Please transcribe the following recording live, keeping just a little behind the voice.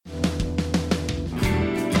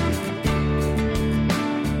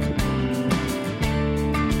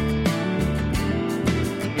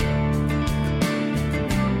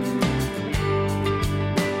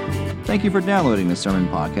Thank you for downloading the sermon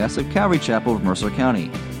podcast of Calvary Chapel of Mercer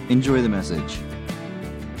County. Enjoy the message.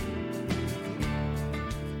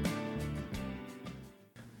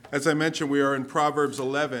 As I mentioned, we are in Proverbs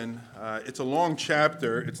 11. It's a long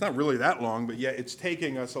chapter. It's not really that long, but yet it's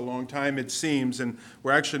taking us a long time, it seems, and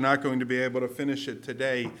we're actually not going to be able to finish it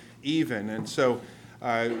today even. And so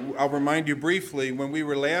I'll remind you briefly, when we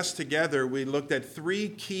were last together, we looked at three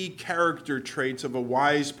key character traits of a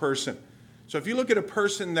wise person. So if you look at a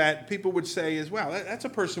person that people would say is, wow, that's a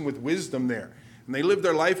person with wisdom there, and they live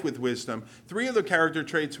their life with wisdom. Three of the character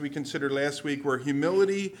traits we considered last week were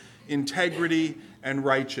humility, integrity, and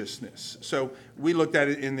righteousness. So we looked at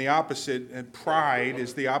it in the opposite, and pride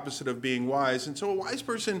is the opposite of being wise. And so a wise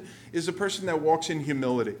person is a person that walks in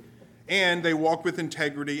humility, and they walk with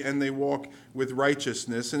integrity, and they walk with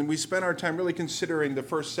righteousness. And we spent our time really considering the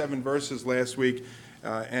first 7 verses last week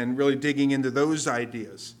and really digging into those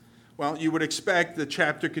ideas. Well, you would expect the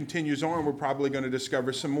chapter continues on. We're probably going to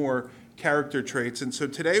discover some more character traits. And so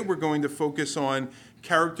today we're going to focus on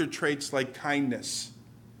character traits like kindness.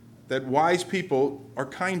 That wise people are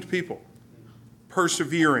kind people.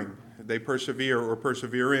 Persevering, they persevere or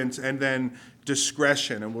perseverance, and then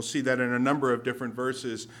discretion. And we'll see that in a number of different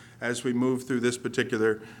verses as we move through this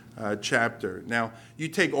particular chapter. Now, you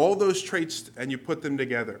take all those traits and you put them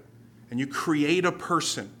together, and you create a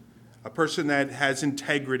person that has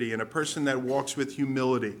integrity, and a person that walks with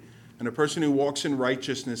humility, and a person who walks in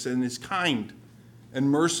righteousness and is kind and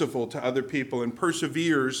merciful to other people and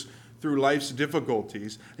perseveres through life's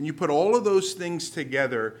difficulties. And you put all of those things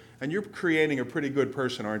together, and you're creating a pretty good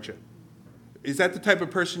person, aren't you? Is that the type of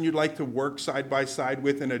person you'd like to work side by side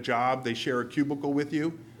with in a job? They share a cubicle with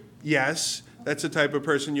you? Yes. That's the type of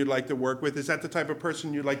person you'd like to work with. Is that the type of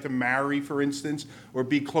person you'd like to marry, for instance, or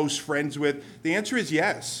be close friends with? The answer is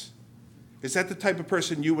yes. Is that the type of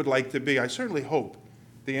person you would like to be? I certainly hope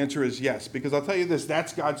the answer is yes, because I'll tell you this,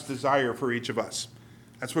 that's God's desire for each of us.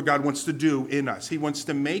 That's what God wants to do in us. He wants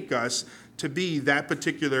to make us to be that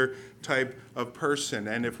particular type of person.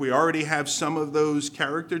 And if we already have some of those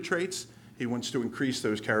character traits, He wants to increase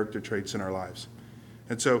those character traits in our lives.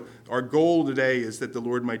 And so our goal today is that the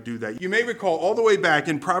Lord might do that. You may recall all the way back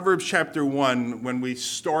in Proverbs chapter 1, when we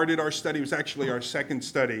started our study, it was actually our second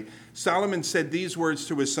study, Solomon said these words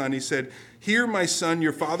to his son. He said, "Hear, my son,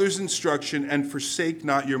 your father's instruction, and forsake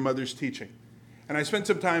not your mother's teaching." And I spent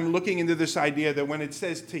some time looking into this idea that when it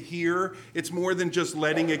says to hear, it's more than just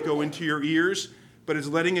letting it go into your ears, but it's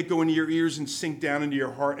letting it go into your ears and sink down into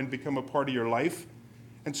your heart and become a part of your life.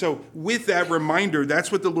 And so with that reminder,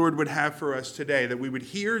 that's what the Lord would have for us today, that we would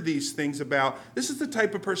hear these things about, this is the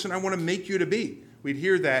type of person I want to make you to be. We'd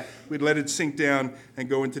hear that, we'd let it sink down and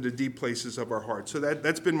go into the deep places of our heart. So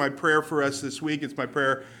that's been my prayer for us this week. It's my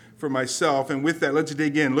prayer for myself. And with that, let's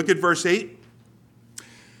dig in. Look at verse 8.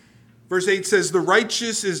 Verse 8 says, "The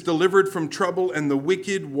righteous is delivered from trouble, and the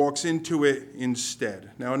wicked walks into it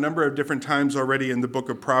instead." Now, a number of different times already in the book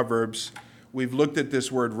of Proverbs, we've looked at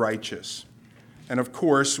this word righteous. And of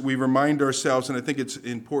course, we remind ourselves, and I think it's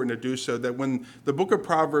important to do so, that when the book of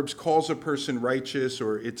Proverbs calls a person righteous,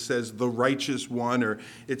 or it says the righteous one, or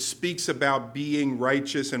it speaks about being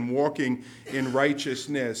righteous and walking in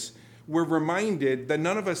righteousness, we're reminded that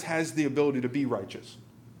none of us has the ability to be righteous.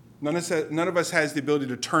 None of us has the ability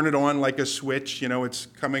to turn it on like a switch. You know, it's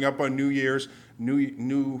coming up on New Year's,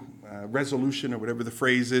 new resolution, or whatever the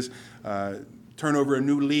phrase is, turn over a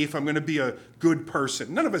new leaf. I'm going to be a good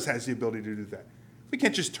person. None of us has the ability to do that. We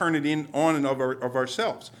can't just turn it on and of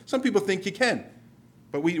ourselves. Some people think you can,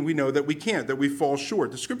 but we know that we can't, that we fall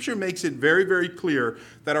short. The scripture makes it very, very clear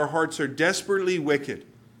that our hearts are desperately wicked.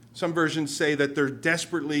 Some versions say that they're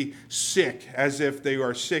desperately sick, as if they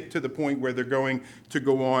are sick to the point where they're going to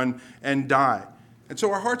go on and die. And so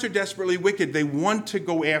our hearts are desperately wicked. They want to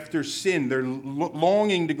go after sin. They're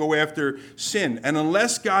longing to go after sin. And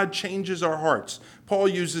unless God changes our hearts, Paul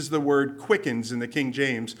uses the word quickens in the King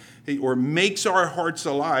James, or makes our hearts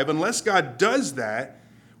alive. Unless God does that,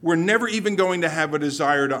 we're never even going to have a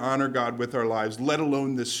desire to honor God with our lives, let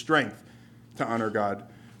alone the strength to honor God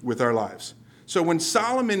with our lives. So when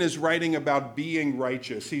Solomon is writing about being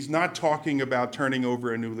righteous, he's not talking about turning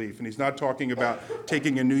over a new leaf, and he's not talking about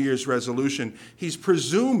taking a New Year's resolution. He's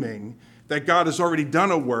presuming that God has already done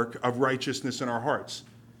a work of righteousness in our hearts,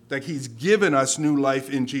 that He's given us new life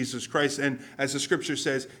in Jesus Christ, and as the scripture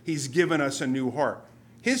says, He's given us a new heart,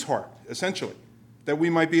 His heart, essentially, that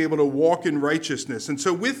we might be able to walk in righteousness. And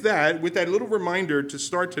so with that little reminder to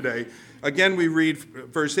start today, again we read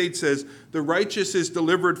verse 8 says, "The righteous is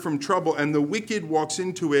delivered from trouble, and the wicked walks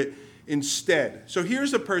into it instead." So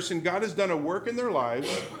here's a person, God has done a work in their lives.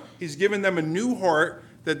 He's given them a new heart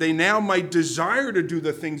that they now might desire to do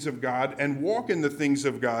the things of God and walk in the things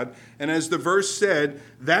of God. And as the verse said,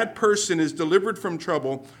 that person is delivered from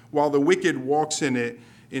trouble while the wicked walks in it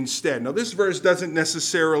instead. Now, this verse doesn't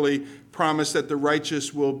necessarily promise that the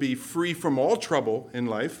righteous will be free from all trouble in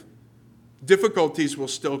life. Difficulties will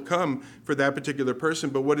still come for that particular person,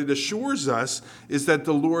 but what it assures us is that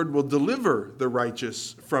the Lord will deliver the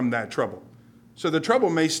righteous from that trouble. So the trouble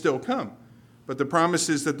may still come, but the promise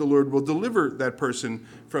is that the Lord will deliver that person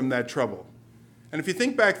from that trouble. And if you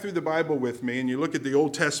think back through the Bible with me and you look at the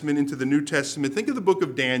Old Testament into the New Testament, think of the book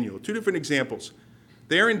of Daniel, two different examples.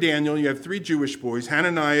 There in Daniel, you have three Jewish boys,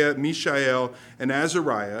 Hananiah, Mishael, and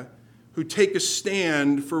Azariah, who take a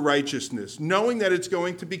stand for righteousness, knowing that it's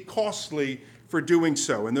going to be costly for doing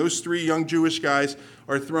so. And those three young Jewish guys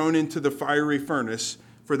are thrown into the fiery furnace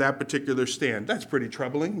for that particular stand. That's pretty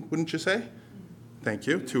troubling, wouldn't you say? Thank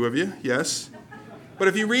you, two of you, yes. But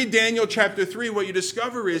if you read Daniel chapter 3, what you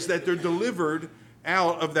discover is that they're delivered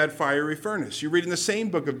out of that fiery furnace. You read in the same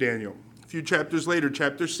book of Daniel, a few chapters later,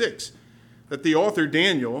 chapter 6, that the author,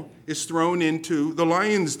 Daniel, is thrown into the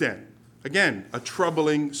lion's den. Again, a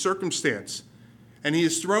troubling circumstance. And he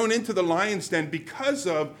is thrown into the lion's den because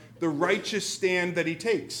of the righteous stand that he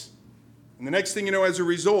takes. And the next thing you know, as a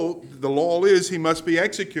result, the law is he must be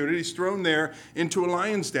executed. He's thrown there into a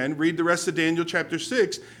lion's den. Read the rest of Daniel chapter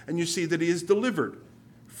 6, and you see that he is delivered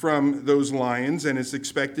from those lions and his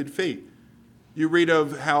expected fate. You read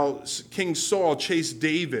of how King Saul chased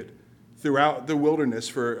David throughout the wilderness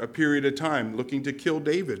for a period of time, looking to kill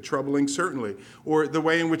David, troubling certainly. Or the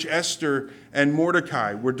way in which Esther and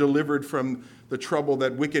Mordecai were delivered from the trouble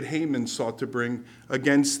that wicked Haman sought to bring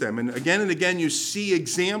against them. And again, you see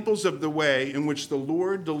examples of the way in which the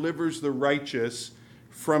Lord delivers the righteous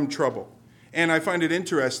from trouble. And I find it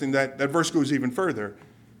interesting that that verse goes even further,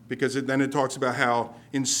 because then it talks about how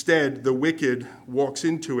instead the wicked walks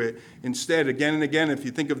into it. Instead, again and again, if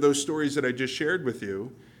you think of those stories that I just shared with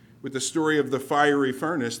you, with the story of the fiery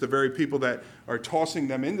furnace, the very people that are tossing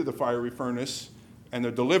them into the fiery furnace and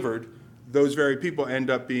they're delivered, those very people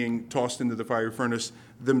end up being tossed into the fiery furnace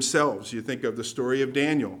themselves. You think of the story of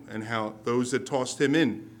Daniel and how those that tossed him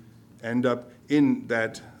in end up in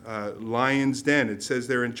that lion's den. It says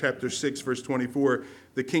there in chapter 6, verse 24,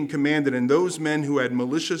 the king commanded, and those men who had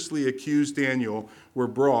maliciously accused Daniel were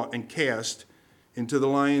brought and cast into the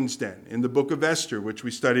lion's den. In the book of Esther, which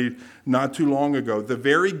we studied not too long ago, the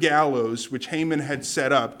very gallows which Haman had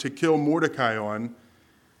set up to kill Mordecai on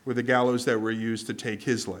were the gallows that were used to take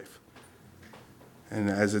his life. And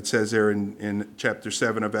as it says there in chapter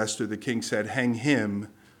 7 of Esther, the king said, hang him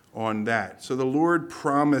on that. So the Lord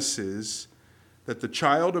promises that the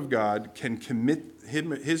child of God can commit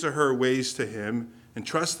his or her ways to him and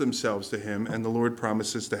trust themselves to him, and the Lord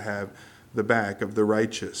promises to have the back of the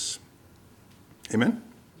righteous. Amen?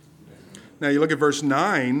 Now you look at verse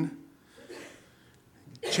 9,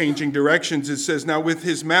 changing directions. It says, now with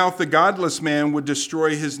his mouth the godless man would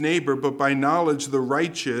destroy his neighbor, but by knowledge the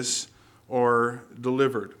righteous are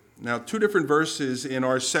delivered. Now, two different verses in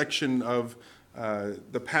our section of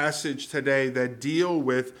the passage today that deal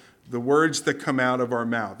with the words that come out of our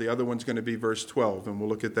mouth. The other one's going to be verse 12, and we'll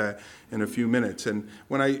look at that in a few minutes. And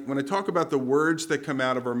when I talk about the words that come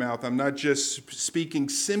out of our mouth, I'm not just speaking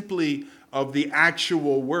simply of the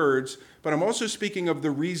actual words, but I'm also speaking of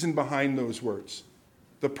the reason behind those words,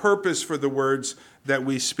 the purpose for the words that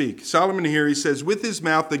we speak. Solomon here, he says, with his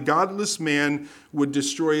mouth the godless man would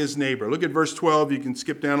destroy his neighbor. Look at verse 12. You can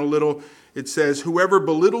skip down a little. It says, whoever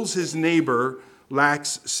belittles his neighbor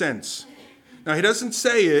lacks sense. Now, he doesn't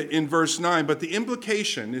say it in verse 9, but the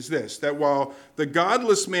implication is this, that while the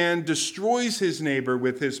godless man destroys his neighbor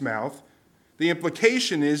with his mouth, the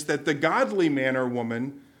implication is that the godly man or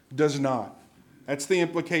woman does not. That's the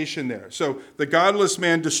implication there. So the godless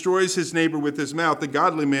man destroys his neighbor with his mouth. The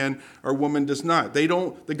godly man or woman does not.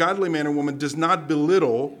 The godly man or woman does not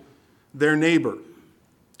belittle their neighbor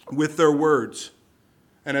with their words.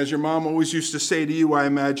 And as your mom always used to say to you, I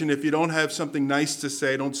imagine, if you don't have something nice to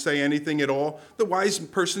say, don't say anything at all. The wise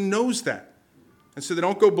person knows that. And so they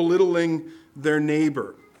don't go belittling their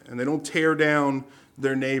neighbor, and they don't tear down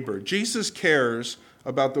their neighbor. Jesus cares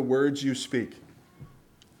about the words you speak.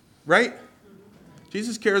 Right?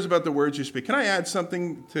 Jesus cares about the words you speak. Can I add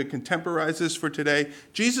something to contemporize this for today?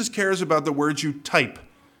 Jesus cares about the words you type,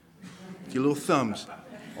 your little thumbs,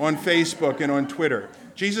 on Facebook and on Twitter.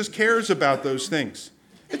 Jesus cares about those things.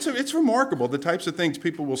 It's remarkable, the types of things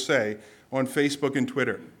people will say on Facebook and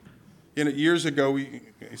Twitter. Years ago,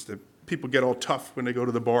 people get all tough when they go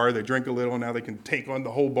to the bar. They drink a little, and now they can take on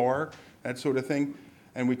the whole bar, that sort of thing.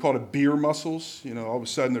 And we called it beer muscles. All of a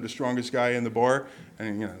sudden, they're the strongest guy in the bar,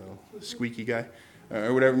 and, the squeaky guy.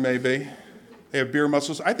 or whatever it may be. They have beer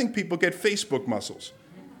muscles. I think people get Facebook muscles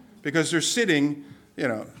because they're sitting,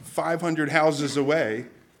 500 houses away, and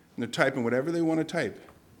they're typing whatever they want to type.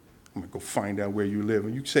 I'm going to go find out where you live.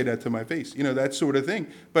 And you say that to my face, that sort of thing.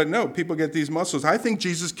 But no, people get these muscles. I think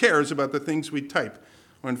Jesus cares about the things we type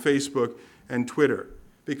on Facebook and Twitter.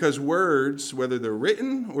 Because words, whether they're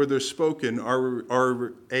written or they're spoken,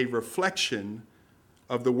 are a reflection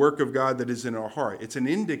of the work of God that is in our heart. It's an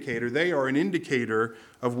indicator. They are an indicator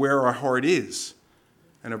of where our heart is.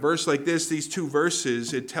 And a verse like this, these two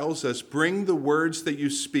verses, it tells us, bring the words that you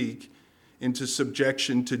speak into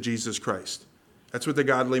subjection to Jesus Christ. That's what the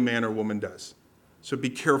godly man or woman does. So be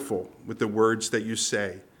careful with the words that you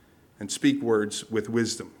say and speak words with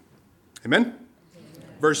wisdom. Amen? Amen.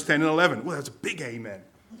 Verse 10 and 11. Well, that's a big amen.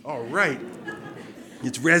 All right.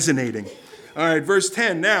 It's resonating. All right, verse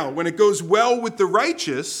 10. Now, when it goes well with the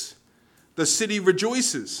righteous, the city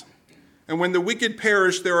rejoices. And when the wicked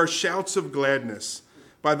perish, there are shouts of gladness.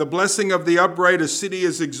 By the blessing of the upright, a city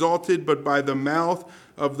is exalted, but by the mouth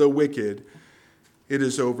of the wicked, it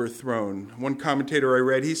is overthrown. One commentator I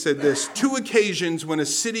read, he said this: 2 occasions when a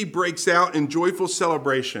city breaks out in joyful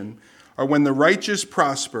celebration are when the righteous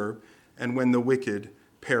prosper and when the wicked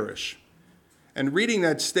perish. And reading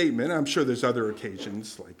that statement, I'm sure there's other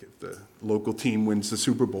occasions, like if the local team wins the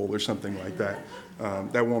Super Bowl or something like that.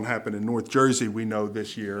 That won't happen in North Jersey, we know,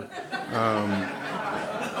 this year.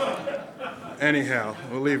 Anyhow,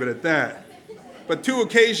 we'll leave it at that. But 2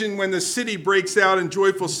 occasions when the city breaks out in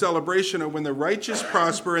joyful celebration are when the righteous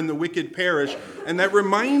prosper and the wicked perish. And that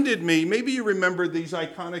reminded me, maybe you remember these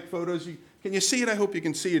iconic photos. Can you see it? I hope you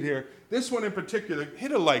can see it here. This one in particular,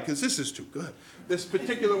 hit a like because this is too good. This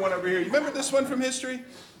particular one over here. You remember this one from history?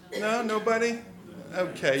 No, nobody?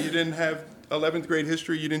 Okay, you didn't have 11th grade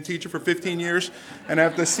history. You didn't teach it for 15 years and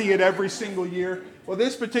have to see it every single year. Well,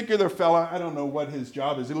 this particular fella, I don't know what his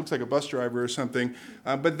job is. He looks like a bus driver or something.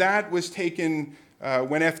 But that was taken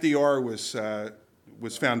when FDR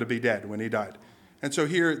was found to be dead, when he died. And so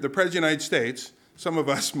here, the President of the United States, some of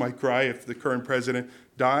us might cry if the current president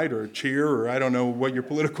died, or cheer, or I don't know what your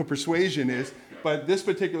political persuasion is. But this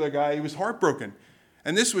particular guy, he was heartbroken.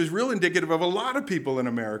 And this was real indicative of a lot of people in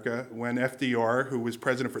America when FDR, who was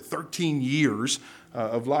president for 13 years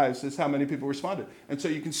of lives, this is how many people responded. And so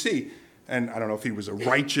you can see, and I don't know if he was a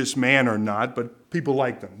righteous man or not, but people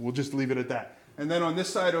liked him. We'll just leave it at that. And then on this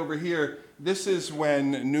side over here, this is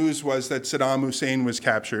when news was that Saddam Hussein was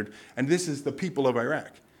captured, and this is the people of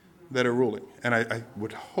Iraq that are ruling. And I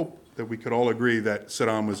would hope that we could all agree that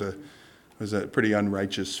Saddam was a pretty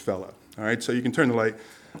unrighteous fellow. All right, so you can turn the light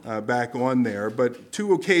back on there. But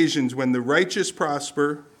 2 occasions when the righteous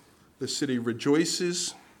prosper, the city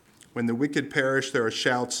rejoices. When the wicked perish, there are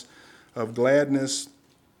shouts of gladness.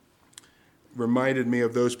 Reminded me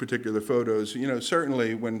of those particular photos.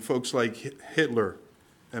 Certainly when folks like Hitler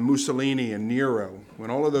and Mussolini and Nero, when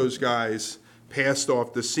all of those guys passed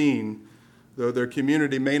off the scene, though their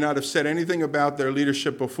community may not have said anything about their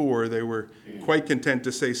leadership before, they were quite content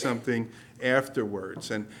to say something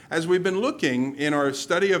afterwards. And as we've been looking in our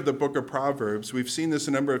study of the book of Proverbs, we've seen this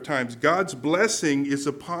a number of times. God's blessing is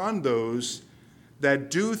upon those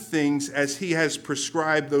that do things as he has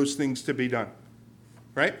prescribed those things to be done.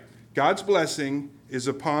 Right? God's blessing is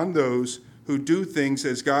upon those who do things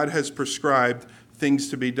as God has prescribed things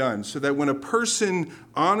to be done. So that when a person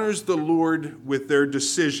honors the Lord with their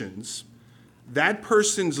decisions, that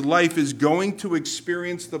person's life is going to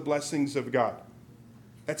experience the blessings of God.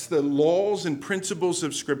 That's the laws and principles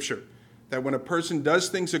of Scripture, that when a person does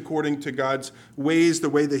things according to God's ways, the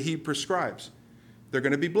way that he prescribes, they're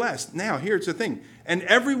going to be blessed. Now, here's the thing. And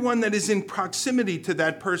everyone that is in proximity to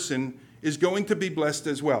that person is going to be blessed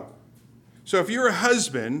as well. So if you're a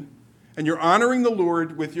husband and you're honoring the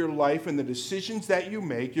Lord with your life and the decisions that you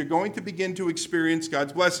make, you're going to begin to experience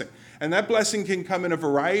God's blessing. And that blessing can come in a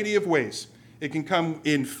variety of ways. It can come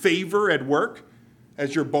in favor at work,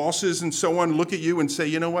 as your bosses and so on look at you and say,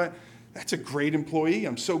 you know what, that's a great employee.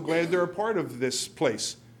 I'm so glad they're a part of this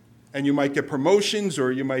place. And you might get promotions,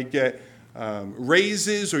 or you might get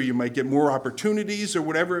raises, or you might get more opportunities, or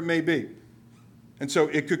whatever it may be. And so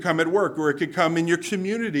it could come at work, or it could come in your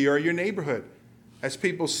community or your neighborhood. As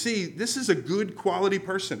people see, this is a good quality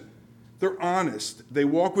person. They're honest. They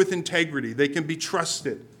walk with integrity. They can be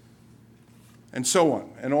trusted. And so on,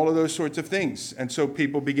 and all of those sorts of things. And so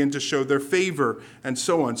people begin to show their favor, and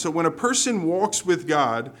so on. So when a person walks with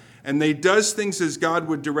God, and they does things as God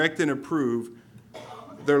would direct and approve,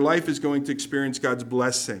 their life is going to experience God's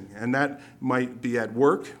blessing. And that might be at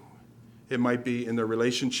work. It might be in their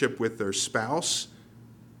relationship with their spouse.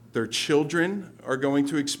 Their children are going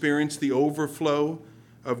to experience the overflow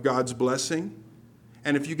of God's blessing.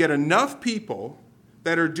 And if you get enough people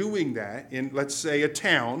that are doing that in, let's say, a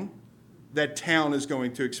town, that town is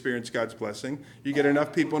going to experience God's blessing. You get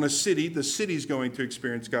enough people in a city, the city's going to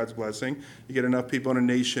experience God's blessing. You get enough people in a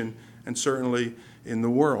nation, and certainly in the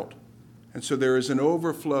world. And so there is an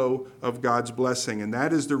overflow of God's blessing. And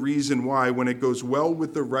that is the reason why when it goes well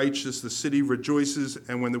with the righteous, the city rejoices,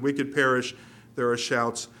 and when the wicked perish, there are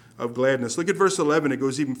shouts of gladness. Look at verse 11. It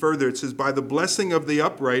goes even further. It says, by the blessing of the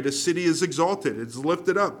upright, a city is exalted. It's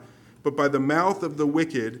lifted up. But by the mouth of the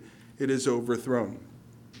wicked, it is overthrown.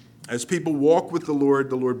 As people walk with the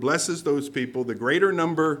Lord blesses those people. The greater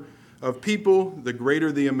number of people, the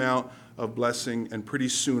greater the amount of blessing, and pretty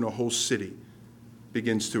soon a whole city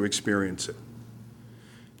begins to experience it.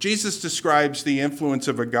 Jesus describes the influence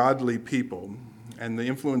of a godly people and the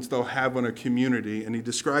influence they'll have on a community, and he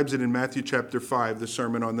describes it in Matthew chapter 5, the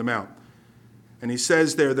Sermon on the Mount. And he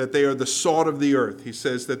says there that they are the salt of the earth. He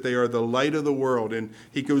says that they are the light of the world. And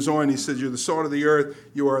he goes on, he says, you're the salt of the earth,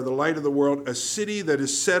 you are the light of the world, a city that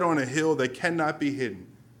is set on a hill that cannot be hidden.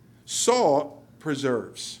 Salt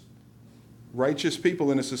preserves. Righteous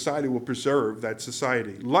people in a society will preserve that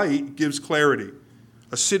society. Light gives clarity.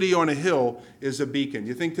 A city on a hill is a beacon.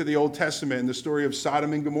 You think to the Old Testament and the story of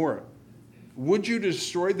Sodom and Gomorrah. Would you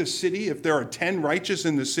destroy the city if there are 10 righteous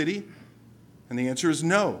in the city? And the answer is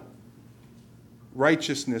no.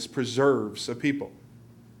 Righteousness preserves a people.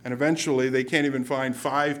 And eventually they can't even find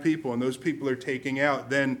 5 people, and those people are taken out,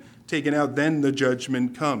 then the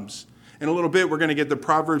judgment comes. In a little bit, we're going to get to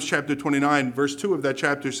Proverbs chapter 29. Verse 2 of that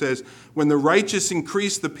chapter says, when the righteous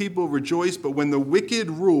increase, the people rejoice, but when the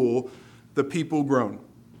wicked rule, the people groan.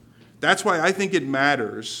 That's why I think it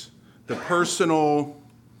matters, the personal,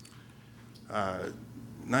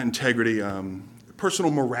 not integrity,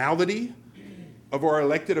 personal morality of our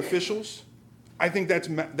elected officials. I think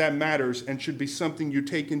that matters and should be something you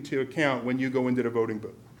take into account when you go into the voting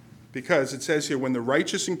booth. Because it says here, when the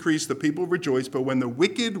righteous increase, the people rejoice, but when the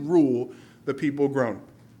wicked rule, the people groan.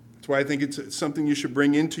 That's why I think it's something you should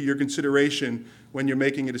bring into your consideration when you're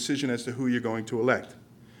making a decision as to who you're going to elect.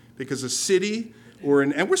 Because a city,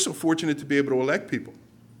 and we're so fortunate to be able to elect people,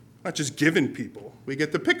 not just given people, we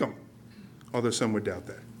get to pick them, although some would doubt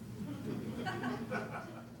that.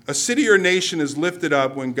 A city or nation is lifted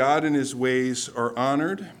up when God and his ways are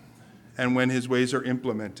honored and when his ways are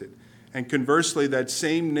implemented. And conversely, that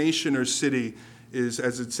same nation or city is,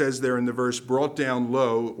 as it says there in the verse, brought down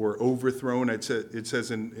low or overthrown. It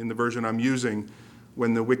says in the version I'm using,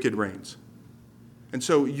 when the wicked reigns. And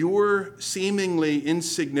so your seemingly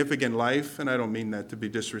insignificant life, and I don't mean that to be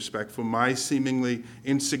disrespectful, my seemingly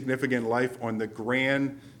insignificant life on the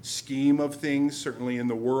grand scheme of things, certainly in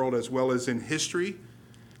the world as well as in history,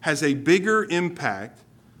 has a bigger impact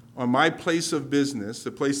on my place of business,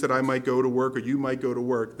 the place that I might go to work or you might go to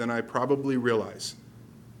work, than I probably realize.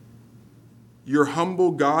 Your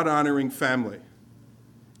humble, God-honoring family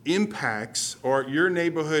impacts your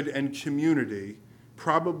neighborhood and community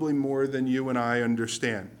probably more than you and I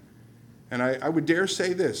understand. And I would dare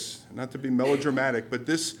say this, not to be melodramatic, but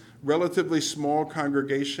this relatively small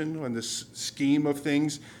congregation on this scheme of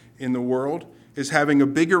things in the world is having a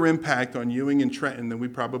bigger impact on Ewing and Trenton than we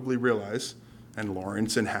probably realize, and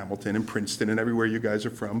Lawrence and Hamilton and Princeton and everywhere you guys are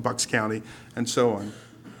from, Bucks County and so on,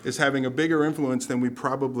 is having a bigger influence than we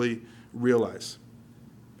probably realize.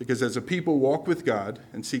 Because as a people walk with God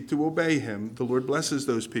and seek to obey him, the Lord blesses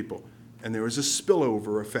those people. And there is a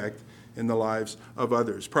spillover effect in the lives of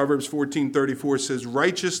others. Proverbs 14:34 says,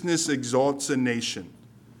 righteousness exalts a nation.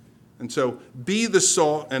 And so be the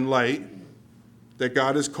salt and light that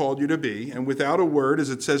God has called you to be. And without a word,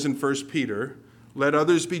 as it says in 1 Peter, let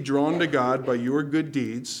others be drawn to God by your good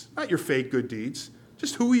deeds, not your fake good deeds,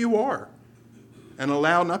 just who you are. And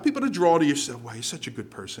allow not people to draw to you, say, wow, you're such a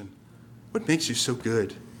good person. What makes you so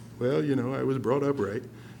good? Well, I was brought up right,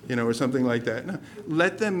 or something like that. No,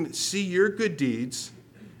 let them see your good deeds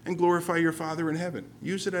and glorify your Father in heaven.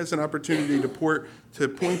 Use it as an opportunity to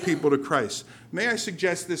point people to Christ. May I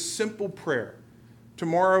suggest this simple prayer?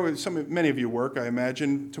 Tomorrow, many of you work, I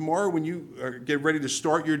imagine. Tomorrow when you get ready to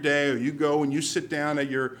start your day, or you go and you sit down at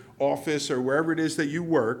your office or wherever it is that you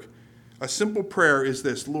work, a simple prayer is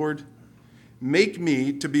this: Lord, make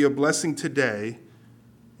me to be a blessing today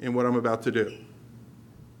in what I'm about to do.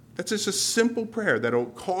 That's just a simple prayer that will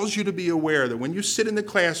cause you to be aware that when you sit in the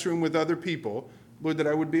classroom with other people, Lord, that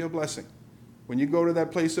I would be a blessing. When you go to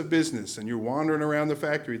that place of business and you're wandering around the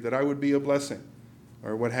factory, that I would be a blessing,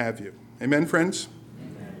 or what have you. Amen, friends?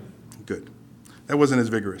 Good. That wasn't as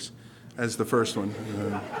vigorous as the first one.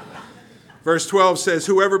 Verse 12 says,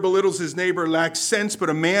 whoever belittles his neighbor lacks sense, but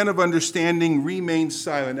a man of understanding remains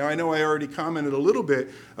silent. Now, I know I already commented a little bit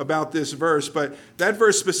about this verse, but that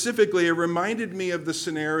verse specifically, it reminded me of the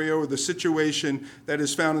scenario or the situation that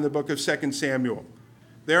is found in the book of 2 Samuel.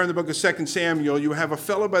 There in the book of 2 Samuel, you have a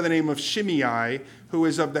fellow by the name of Shimei, who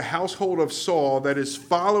is of the household of Saul, that is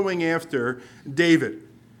following after David.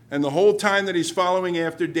 And the whole time that he's following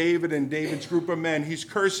after David and David's group of men, he's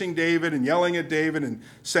cursing David and yelling at David and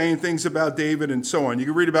saying things about David and so on. You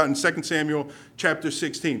can read about it in 2 Samuel chapter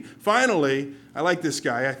 16. Finally, I like this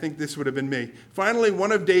guy. I think this would have been me. Finally,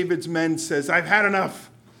 one of David's men says, I've had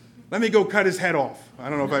enough. Let me go cut his head off. I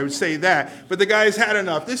don't know if I would say that, but the guy's had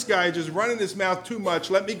enough. This guy is just running his mouth too much.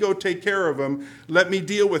 Let me go take care of him. Let me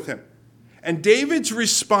deal with him. And David's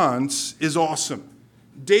response is awesome.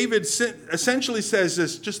 David essentially says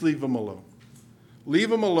this, just leave him alone.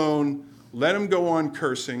 Leave him alone. Let him go on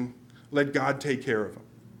cursing. Let God take care of him.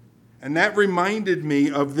 And that reminded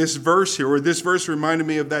me of this verse here, or this verse reminded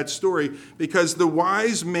me of that story, because the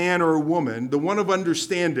wise man or woman, the one of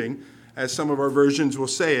understanding, as some of our versions will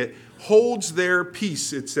say it, holds their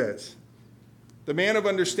peace, it says. The man of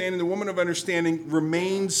understanding, the woman of understanding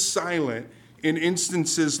remains silent in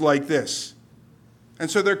instances like this. And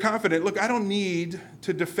so they're confident, look, I don't need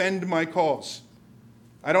to defend my cause.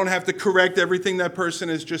 I don't have to correct everything that person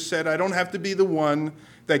has just said. I don't have to be the one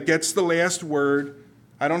that gets the last word.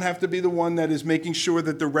 I don't have to be the one that is making sure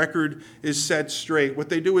that the record is set straight. What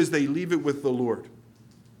they do is they leave it with the Lord,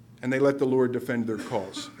 and they let the Lord defend their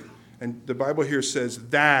cause. And the Bible here says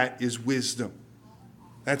that is wisdom.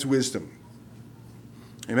 That's wisdom.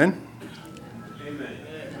 Amen? Amen.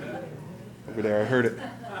 Over there, I heard it.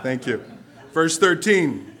 Thank you. Verse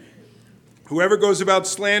 13, whoever goes about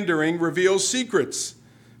slandering reveals secrets,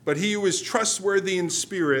 but he who is trustworthy in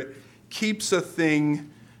spirit keeps a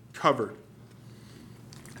thing covered.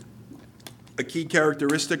 A key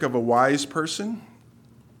characteristic of a wise person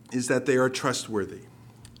is that they are trustworthy,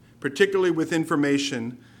 particularly with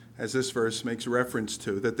information, as this verse makes reference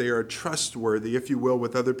to, that they are trustworthy, if you will,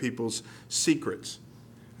 with other people's secrets.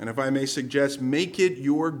 And if I may suggest, make it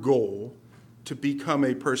your goal to become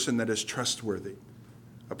a person that is trustworthy,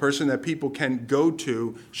 a person that people can go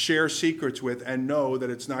to, share secrets with, and know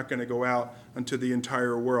that it's not going to go out into the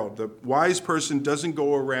entire world. The wise person doesn't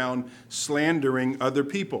go around slandering other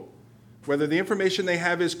people, whether the information they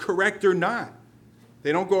have is correct or not.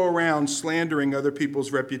 They don't go around slandering other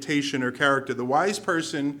people's reputation or character. The wise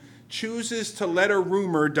person chooses to let a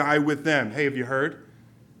rumor die with them. Hey, have you heard?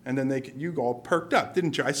 And then you all perked up,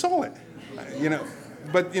 didn't you? I saw it.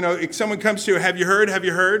 But if someone comes to you, have you heard? Have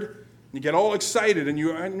you heard? You get all excited, and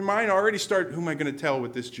your mind already start, who am I going to tell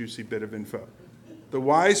with this juicy bit of info? The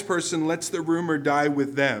wise person lets the rumor die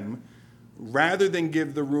with them rather than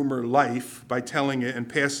give the rumor life by telling it and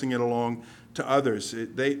passing it along to others.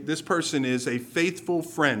 This person is a faithful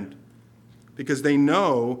friend because they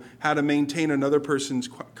know how to maintain another person's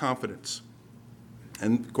confidence.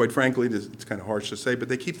 And quite frankly, it's kind of harsh to say, but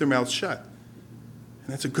they keep their mouths shut. And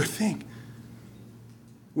that's a good thing.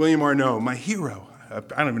 William Arnault, my hero. I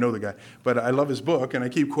don't even know the guy, but I love his book, and I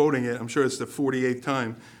keep quoting it. I'm sure it's the 48th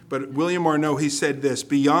time. But William Arnault, he said this,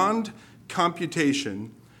 beyond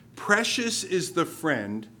computation, precious is the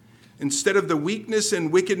friend, instead of the weakness and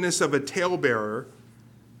wickedness of a talebearer,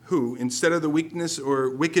 who, instead of the weakness or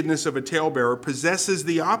wickedness of a talebearer, possesses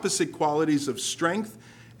the opposite qualities of strength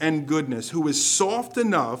and goodness, who is soft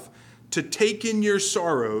enough to take in your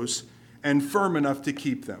sorrows and firm enough to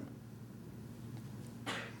keep them.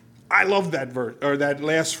 I love that verse, or that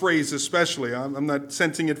last phrase especially. I'm not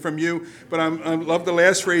sensing it from you, but I love the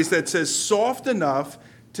last phrase that says, soft enough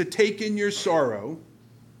to take in your sorrow,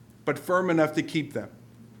 but firm enough to keep them.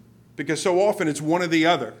 Because so often it's one or the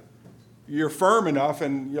other. You're firm enough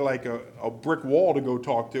and you're like a brick wall to go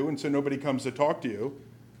talk to, and so nobody comes to talk to you.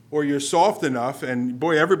 Or you're soft enough and,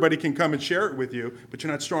 boy, everybody can come and share it with you, but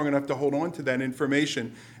you're not strong enough to hold on to that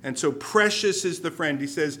information. And so precious is the friend. He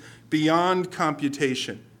says, beyond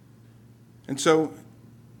computation. And so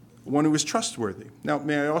one who is trustworthy. Now,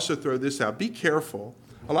 may I also throw this out? Be careful.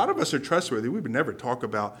 A lot of us are trustworthy. We would never talk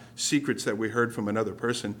about secrets that we heard from another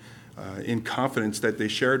person in confidence that they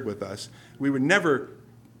shared with us. We would never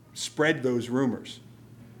spread those rumors,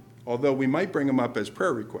 although we might bring them up as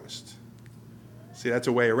prayer requests. See, that's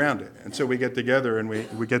a way around it. And so we get together and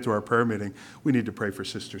we get to our prayer meeting. We need to pray for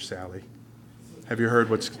Sister Sally. Have you heard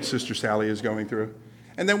what Sister Sally is going through?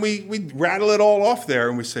 And then we rattle it all off there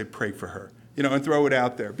and we say, pray for her, and throw it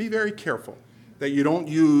out there. Be very careful that you don't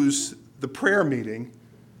use the prayer meeting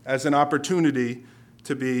as an opportunity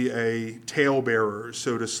to be a talebearer,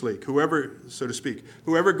 so to speak.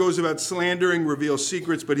 Whoever goes about slandering reveals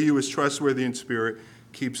secrets, but he who is trustworthy in spirit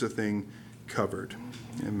keeps a thing covered.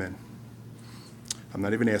 Amen. I'm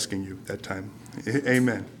not even asking you that time.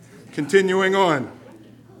 Amen. Continuing on.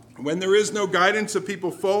 When there is no guidance, a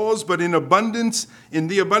people falls, but in the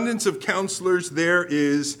abundance of counselors, there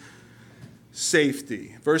is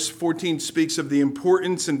safety. Verse 14 speaks of the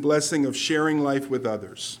importance and blessing of sharing life with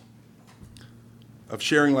others.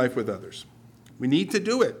 We need to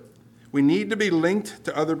do it. We need to be linked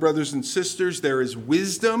to other brothers and sisters. There is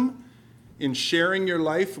wisdom in sharing your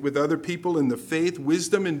life with other people in the faith,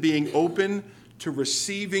 wisdom in being open to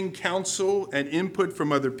receiving counsel and input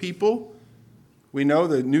from other people. We know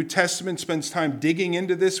the New Testament spends time digging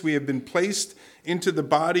into this. We have been placed into the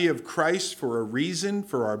body of Christ for a reason,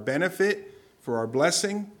 for our benefit, for our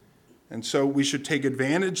blessing. And so we should take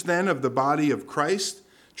advantage then of the body of Christ.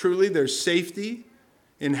 Truly, there's safety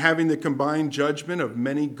in having the combined judgment of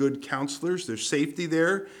many good counselors. There's safety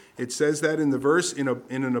there. It says that in the verse, in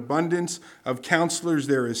an abundance of counselors,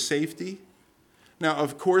 there is safety. Now,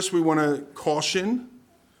 of course, we want to caution.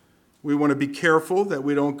 We want to be careful that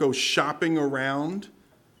we don't go shopping around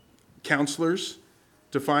counselors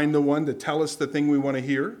to find the one to tell us the thing we want to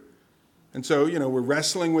hear. And so, we're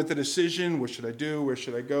wrestling with the decision. What should I do? Where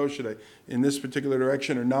should I go? Should I in this particular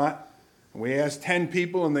direction or not? And we ask 10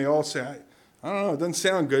 people and they all say, I don't know, it doesn't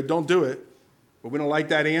sound good. Don't do it. But we don't like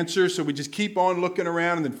that answer, so we just keep on looking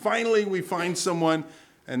around. And then finally we find someone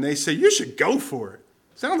and they say, you should go for it.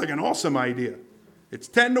 Sounds like an awesome idea. It's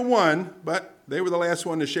 10-1, but they were the last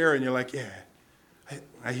one to share, and you're like, yeah,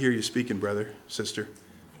 I hear you speaking, brother, sister.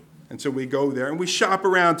 And so we go there, and we shop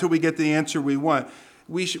around till we get the answer we want.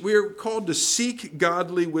 We're called to seek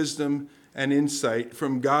godly wisdom and insight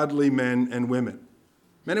from godly men and women.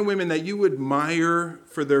 Men and women that you admire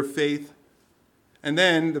for their faith. And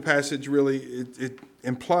then the passage really, it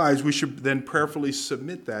implies we should then prayerfully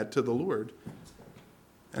submit that to the Lord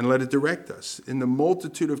and let it direct us in the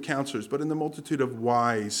multitude of counselors, but in the multitude of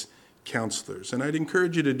wise counselors. And I'd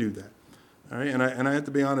encourage you to do that. All right? And I have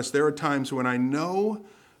to be honest, there are times when I know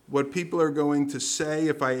what people are going to say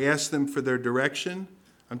if I ask them for their direction.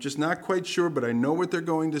 I'm just not quite sure, but I know what they're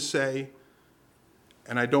going to say,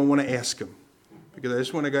 and I don't want to ask them because I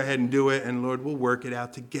just want to go ahead and do it, and Lord, we'll work it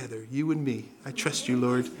out together, you and me. I trust you,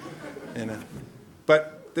 Lord.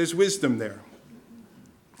 But there's wisdom there.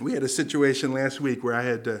 We had a situation last week where I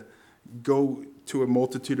had to go to a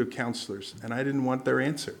multitude of counselors, and I didn't want their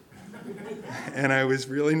answer. And I was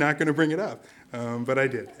really not going to bring it up, but I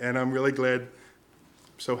did. And I'm really glad,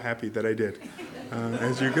 so happy that I did,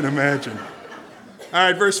 as you can imagine. All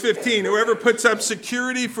right, verse 15, whoever puts up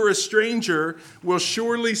security for a stranger will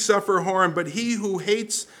surely suffer harm, but he who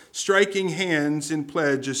hates striking hands in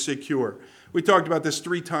pledge is secure. We talked about this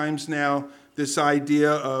 3 times now. This idea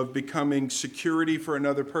of becoming security for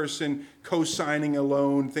another person, co-signing a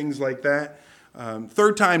loan, things like that.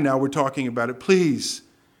 3rd time now we're talking about it. Please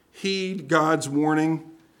heed God's warning.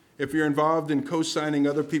 If you're involved in co-signing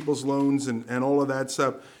other people's loans and all of that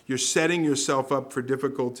stuff, you're setting yourself up for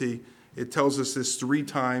difficulty. It tells us this 3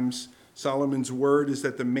 times. Solomon's word is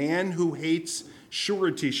that the man who hates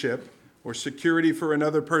suretyship or security for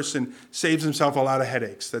another person saves himself a lot of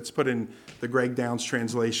headaches. That's put in the Greg Downs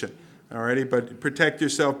translation. Alrighty, but protect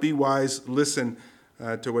yourself, be wise, listen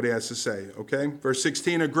to what he has to say, okay? Verse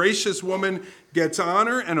 16, a gracious woman gets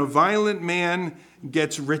honor and a violent man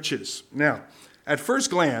gets riches. Now, at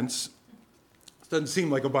first glance, it doesn't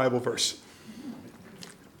seem like a Bible verse.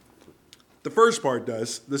 The first part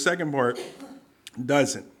does, the second part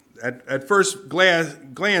doesn't. At first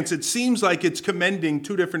glance, it seems like it's commending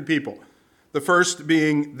 2 different people. The first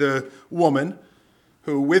being the woman,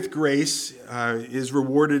 who with grace is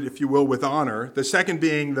rewarded, if you will, with honor. The second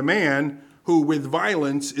being the man who with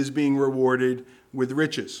violence is being rewarded with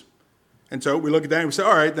riches. And so we look at that and we say,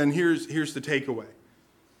 all right, then here's the takeaway.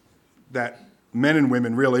 That men and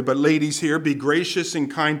women really, but ladies here, be gracious and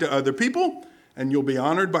kind to other people and you'll be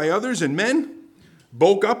honored by others. And men,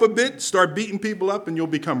 bulk up a bit, start beating people up and you'll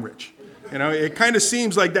become rich. It kind of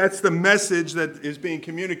seems like that's the message that is being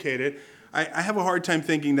communicated. I have a hard time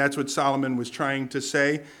thinking that's what Solomon was trying to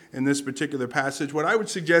say in this particular passage. What I would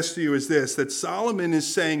suggest to you is this, that Solomon is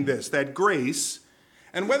saying this, that grace,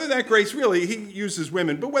 and whether that grace really, he uses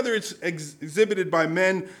women, but whether it's exhibited by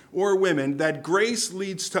men or women, that grace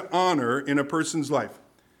leads to honor in a person's life.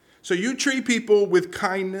 So you treat people with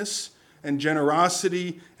kindness and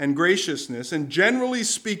generosity and graciousness, and generally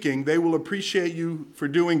speaking, they will appreciate you for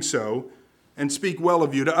doing so and speak well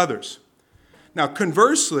of you to others. Now,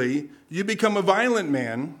 conversely, you become a violent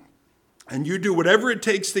man and you do whatever it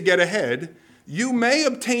takes to get ahead, You may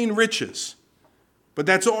obtain riches, but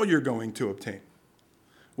that's all you're going to obtain.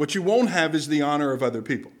 What you won't have is the honor of other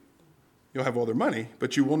people. You'll have all their money,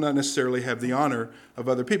 but you will not necessarily have the honor of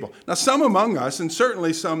other people. Now, some among us, and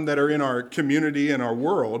certainly some that are in our community and our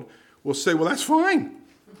world, will say, well, that's fine.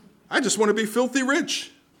 I just want to be filthy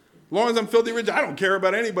rich. As long as I'm filthy rich, I don't care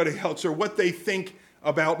about anybody else or what they think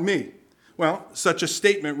about me. Well, such a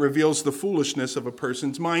statement reveals the foolishness of a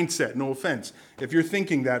person's mindset. No offense. If you're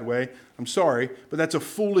thinking that way, I'm sorry, but that's a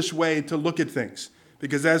foolish way to look at things.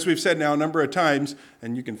 Because as we've said now a number of times,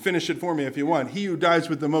 and you can finish it for me if you want, he who dies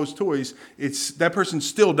with the most toys, that person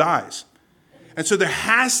still dies. And so there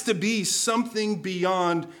has to be something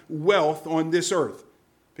beyond wealth on this earth.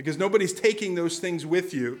 Because nobody's taking those things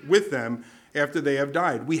with them after they have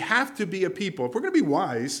died. We have to be a people, if we're going to be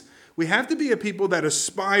wise, we have to be a people that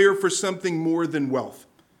aspire for something more than wealth.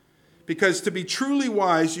 Because to be truly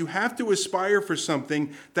wise, you have to aspire for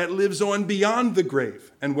something that lives on beyond the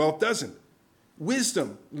grave, and wealth doesn't.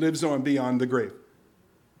 Wisdom lives on beyond the grave.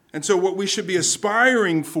 And so what we should be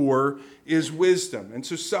aspiring for is wisdom. And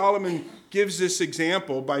so Solomon gives this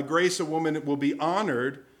example. By grace, a woman will be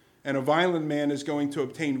honored, and a violent man is going to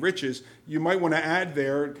obtain riches. You might want to add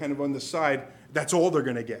there, kind of on the side, that's all they're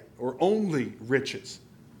going to get, or only riches.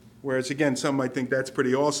 Whereas, again, some might think that's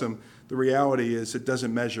pretty awesome. The reality is it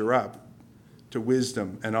doesn't measure up to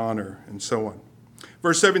wisdom and honor and so on.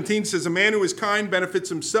 Verse 17 says, a man who is kind benefits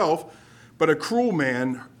himself, but a cruel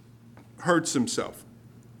man hurts himself.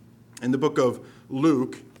 In the book of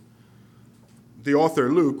Luke, the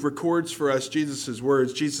author Luke records for us Jesus'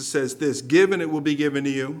 words. Jesus says this, give and it will be given to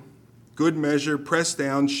you. Good measure, pressed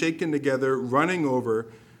down, shaken together, running over,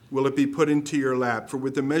 will it be put into your lap. For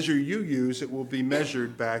with the measure you use, it will be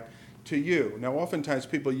measured back to you. Now, oftentimes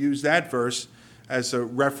people use that verse as a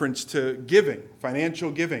reference to giving,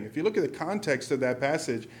 financial giving. If you look at the context of that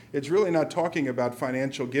passage, it's really not talking about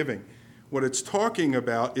financial giving. What it's talking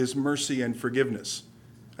about is mercy and forgiveness.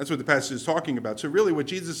 That's what the passage is talking about. So really what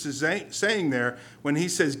Jesus is saying there, when he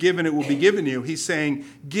says give and it will be given you, he's saying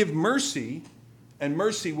give mercy and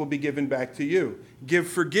mercy will be given back to you. Give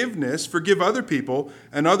forgiveness, forgive other people,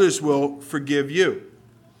 and others will forgive you.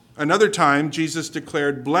 Another time, Jesus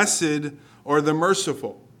declared, blessed are the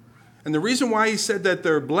merciful. And the reason why he said that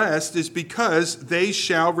they're blessed is because they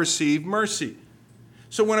shall receive mercy.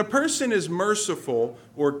 So when a person is merciful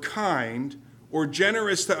or kind or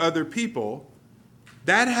generous to other people,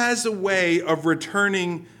 that has a way of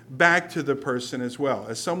returning back to the person as well.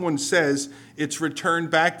 As someone says, it's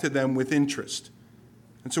returned back to them with interest.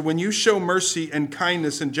 And so when you show mercy and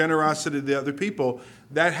kindness and generosity to the other people,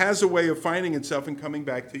 that has a way of finding itself and coming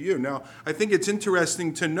back to you. Now, I think it's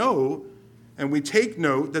interesting to know, and we take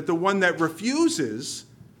note, that the one that refuses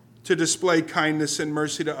to display kindness and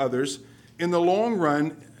mercy to others, in the long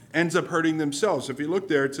run, ends up hurting themselves. If you look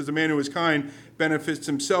there, it says, a man who is kind benefits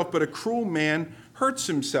himself, but a cruel man hurts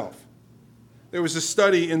himself. There was a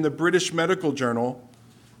study in the British Medical Journal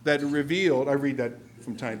that revealed, I read that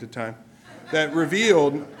from time to time, that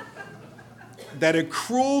revealed that a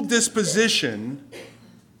cruel disposition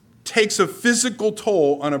takes a physical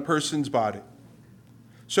toll on a person's body.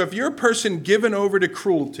 So if you're a person given over to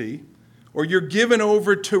cruelty, or you're given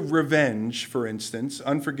over to revenge, for instance,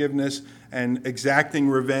 unforgiveness and exacting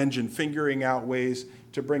revenge and figuring out ways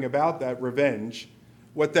to bring about that revenge,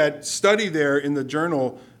 what that study there in the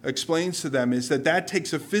journal explains to them is that that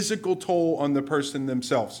takes a physical toll on the person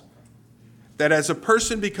themselves. That as a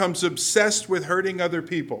person becomes obsessed with hurting other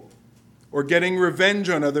people or getting revenge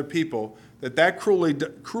on other people, that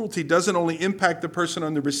cruelty doesn't only impact the person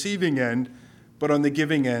on the receiving end, but on the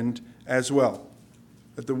giving end as well.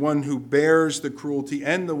 That the one who bears the cruelty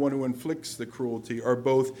and the one who inflicts the cruelty are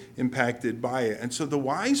both impacted by it. And so the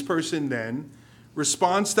wise person then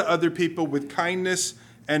responds to other people with kindness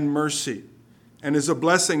and mercy and is a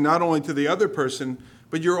blessing not only to the other person,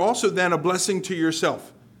 but you're also then a blessing to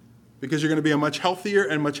yourself because you're going to be a much healthier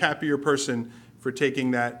and much happier person for taking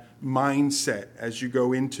that mindset as you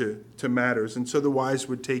go into matters. And so the wise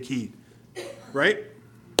would take heed, right?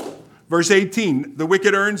 Verse 18, the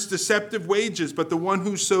wicked earns deceptive wages, but the one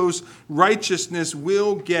who sows righteousness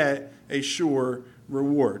will get a sure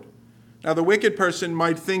reward. Now, the wicked person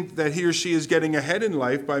might think that he or she is getting ahead in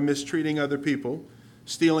life by mistreating other people,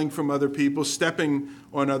 stealing from other people, stepping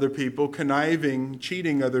on other people, conniving,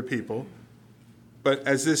 cheating other people. But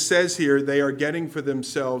as this says here, they are getting for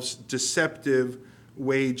themselves deceptive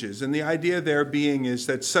wages. And the idea there being is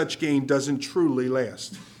that such gain doesn't truly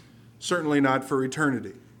last, certainly not for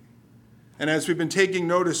eternity. And as we've been taking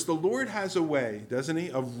notice, the Lord has a way, doesn't he,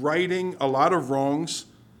 of righting a lot of wrongs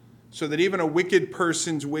so that even a wicked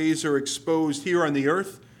person's ways are exposed here on the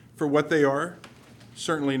earth for what they are,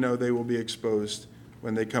 certainly know they will be exposed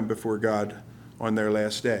when they come before God on their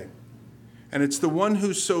last day. And it's the one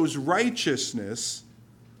who sows righteousness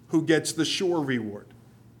who gets the sure reward.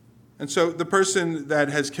 And so the person that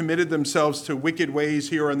has committed themselves to wicked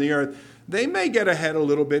ways here on the earth, they may get ahead a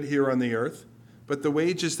little bit here on the earth, but the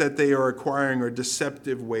wages that they are acquiring are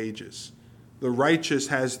deceptive wages. The righteous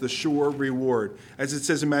has the sure reward. As it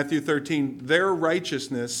says in Matthew 13, their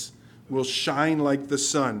righteousness will shine like the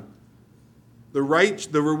sun. The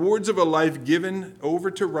rewards of a life given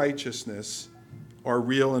over to righteousness are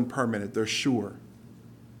real and permanent. They're sure.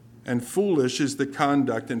 And foolish is the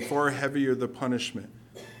conduct and far heavier the punishment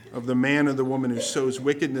of the man or the woman who sows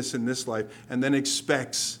wickedness in this life and then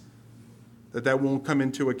expects that won't come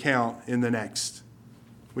into account in the next.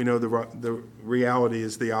 We know the reality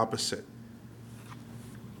is the opposite.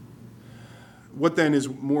 What then is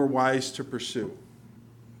more wise to pursue?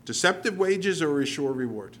 Deceptive wages or a sure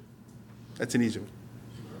reward? That's an easy one.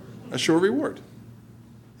 A sure reward.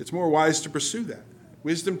 It's more wise to pursue that.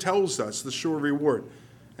 Wisdom tells us the sure reward.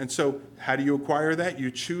 And so, how do you acquire that? You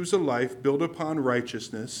choose a life built upon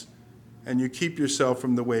righteousness, and you keep yourself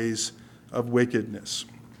from the ways of wickedness.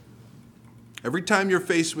 Every time you're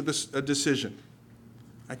faced with a decision,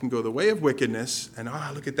 I can go the way of wickedness, and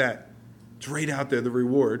look at that. It's right out there, the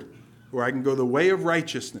reward. Or I can go the way of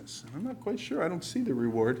righteousness. I'm not quite sure. I don't see the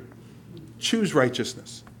reward. Choose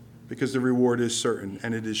righteousness, because the reward is certain,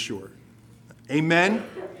 and it is sure. Amen?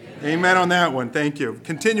 Amen on that one. Thank you.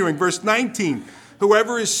 Continuing, verse 19.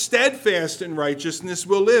 Whoever is steadfast in righteousness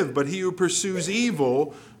will live, but he who pursues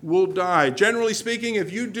evil will die. Generally speaking,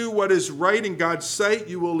 if you do what is right in God's sight,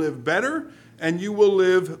 you will live better and you will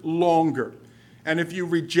live longer. And if you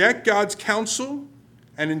reject God's counsel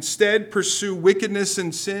and instead pursue wickedness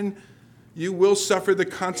and sin, you will suffer the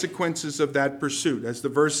consequences of that pursuit. As the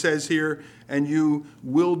verse says here, and you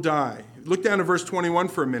will die. Look down to verse 21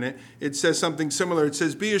 for a minute. It says something similar. It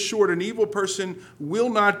says, be assured an evil person will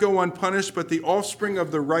not go unpunished, but the offspring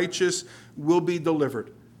of the righteous will be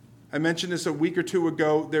delivered. I mentioned this a week or two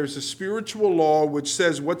ago. There's a spiritual law which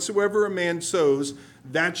says, whatsoever a man sows,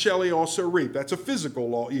 that shall he also reap. That's a physical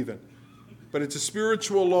law even. But it's a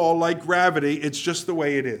spiritual law like gravity. It's just the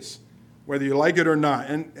way it is, whether you like it or not.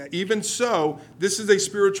 And even so, this is a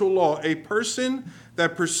spiritual law. A person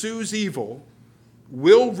that pursues evil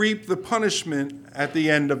will reap the punishment at the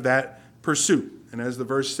end of that pursuit. And as the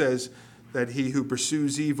verse says, that he who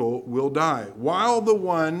pursues evil will die. While the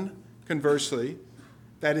one, conversely,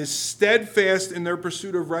 that is steadfast in their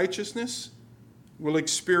pursuit of righteousness will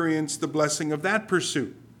experience the blessing of that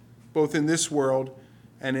pursuit, both in this world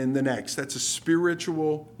and in the next. That's a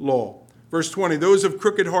spiritual law. Verse 20, those of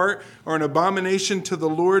crooked heart are an abomination to the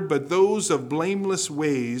Lord, but those of blameless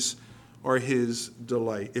ways are his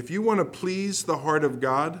delight. If you want to please the heart of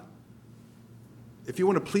God,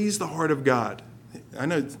 I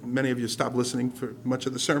know many of you stopped listening for much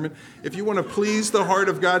of the sermon. If you want to please the heart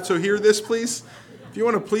of God, so hear this, please. If you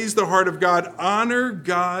want to please the heart of God, honor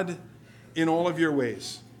God in all of your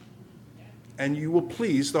ways, and you will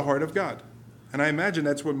please the heart of God. And I imagine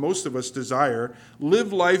that's what most of us desire.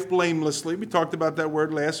 Live life blamelessly. We talked about that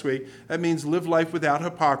word last week. That means live life without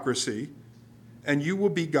hypocrisy, and you will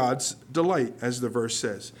be God's delight, as the verse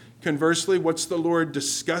says. Conversely, what's the Lord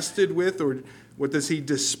disgusted with, or what does he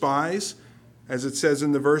despise? As it says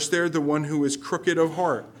in the verse there, the one who is crooked of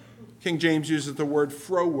heart. King James uses the word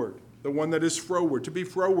froward, the one that is froward. To be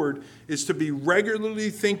froward is to be regularly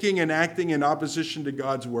thinking and acting in opposition to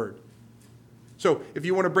God's word. So if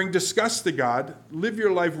you want to bring disgust to God, live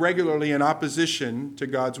your life regularly in opposition to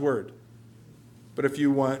God's word. But if you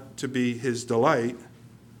want to be his delight,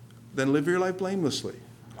 then live your life blamelessly.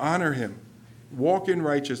 Honor him. Walk in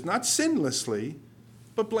righteousness, not sinlessly,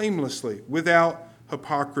 but blamelessly, without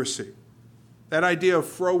hypocrisy. That idea of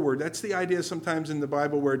froward, that's the idea sometimes in the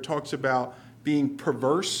Bible where it talks about being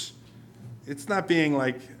perverse. It's not being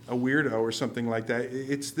like a weirdo or something like that.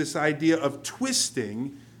 It's this idea of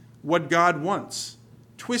twisting what God wants,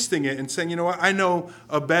 twisting it and saying, you know what, I know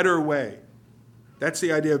a better way. That's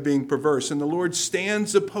the idea of being perverse. And the Lord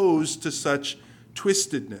stands opposed to such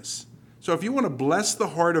twistedness. So if you want to bless the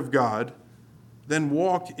heart of God, then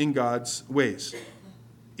walk in God's ways,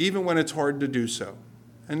 even when it's hard to do so.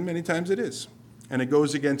 And many times it is. And it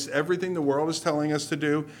goes against everything the world is telling us to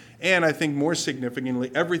do, and I think more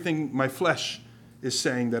significantly, everything my flesh is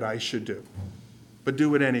saying that I should do. But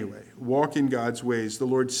do it anyway. Walk in God's ways. The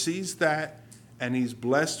Lord sees that, and he's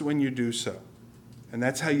blessed when you do so. And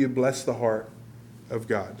that's how you bless the heart of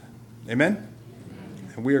God. Amen?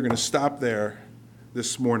 And we are going to stop there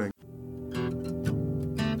this morning.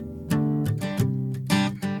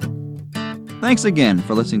 Thanks again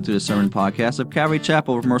for listening to the sermon podcast of Calvary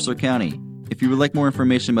Chapel of Mercer County. If you would like more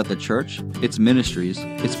information about the church, its ministries,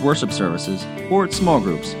 its worship services, or its small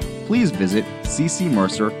groups, please visit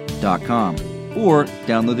ccmercer.com or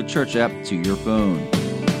download the church app to your phone.